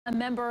A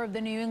member of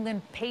the New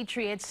England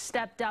Patriots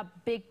stepped up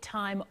big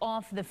time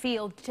off the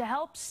field to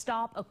help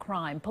stop a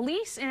crime.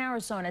 Police in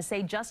Arizona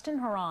say Justin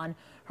Herron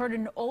heard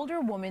an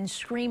older woman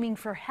screaming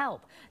for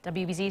help.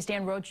 WBZ's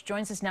Dan Roach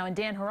joins us now, and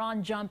Dan,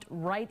 Herron jumped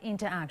right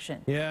into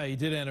action. Yeah, he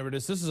did, Anna.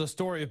 This is a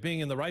story of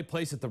being in the right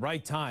place at the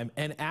right time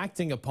and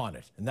acting upon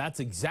it. And that's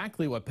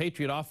exactly what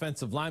Patriot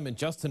offensive lineman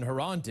Justin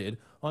Herron did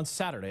on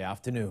Saturday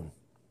afternoon.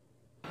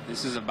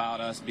 This is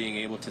about us being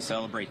able to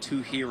celebrate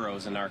two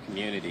heroes in our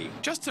community.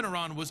 Justin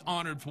Herron was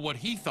honored for what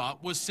he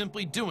thought was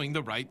simply doing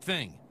the right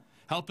thing,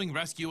 helping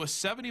rescue a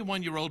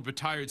 71-year-old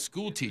retired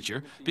school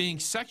teacher being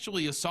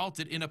sexually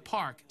assaulted in a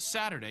park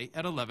Saturday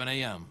at 11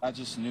 a.m. I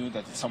just knew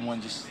that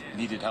someone just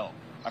needed help.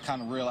 I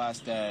kind of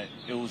realized that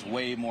it was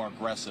way more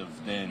aggressive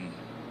than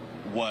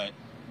what,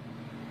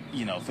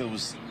 if it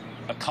was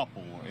a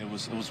couple, it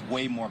was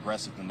way more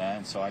aggressive than that.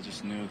 And so I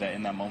just knew that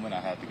in that moment I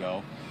had to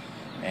go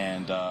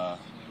and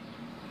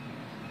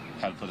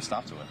had to put a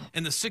stop to it.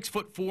 And the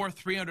 6'4",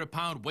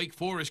 300-pound Wake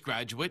Forest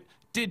graduate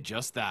did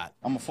just that.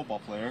 I'm a football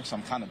player, so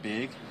I'm kind of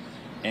big,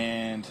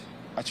 and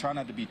I try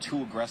not to be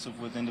too aggressive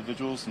with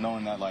individuals,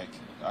 knowing that I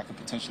could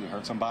potentially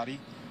hurt somebody.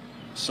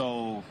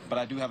 So, but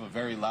I do have a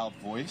very loud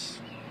voice,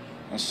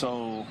 and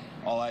so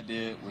all I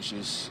did was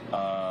just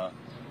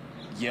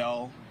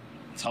yell,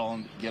 tell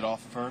them to get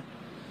off of her,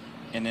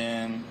 and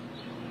then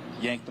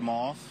yanked them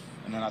off,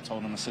 and then I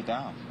told them to sit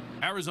down.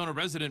 Arizona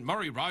resident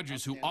Murray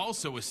Rogers, who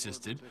also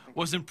assisted,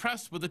 was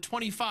impressed with the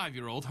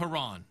 25-year-old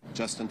Herron.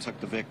 Justin took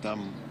the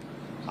victim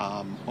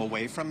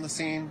away from the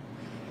scene,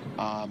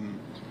 and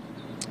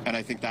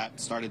I think that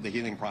started the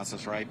healing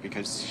process, right?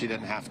 Because she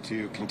didn't have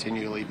to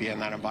continually be in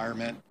that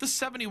environment. The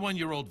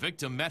 71-year-old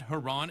victim met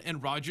Herron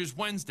and Rogers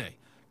Wednesday,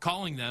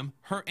 calling them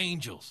her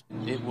angels.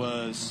 It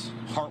was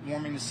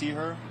heartwarming to see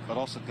her, but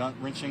also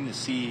gut-wrenching to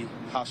see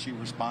how she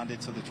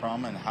responded to the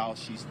trauma and how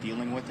she's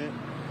dealing with it.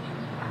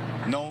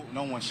 No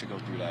one should go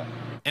through that.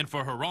 And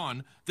for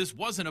Herron, this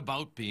wasn't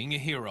about being a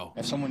hero.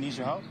 If someone needs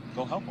your help,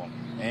 go help them.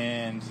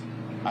 And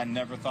I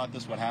never thought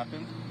this would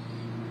happen,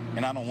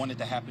 and I don't want it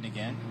to happen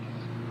again.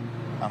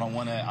 I don't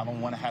want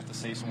to have to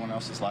save someone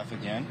else's life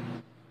again.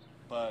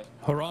 But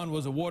Herron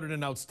was awarded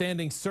an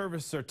outstanding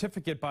service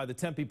certificate by the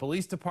Tempe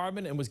Police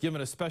Department and was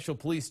given a special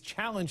police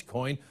challenge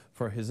coin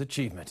for his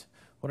achievement.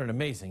 What an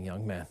amazing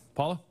young man.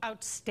 Paula?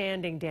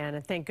 Outstanding, Dan,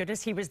 and thank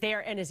goodness he was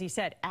there and, as he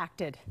said,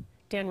 acted.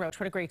 Dan Roach,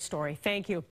 what a great story. Thank you.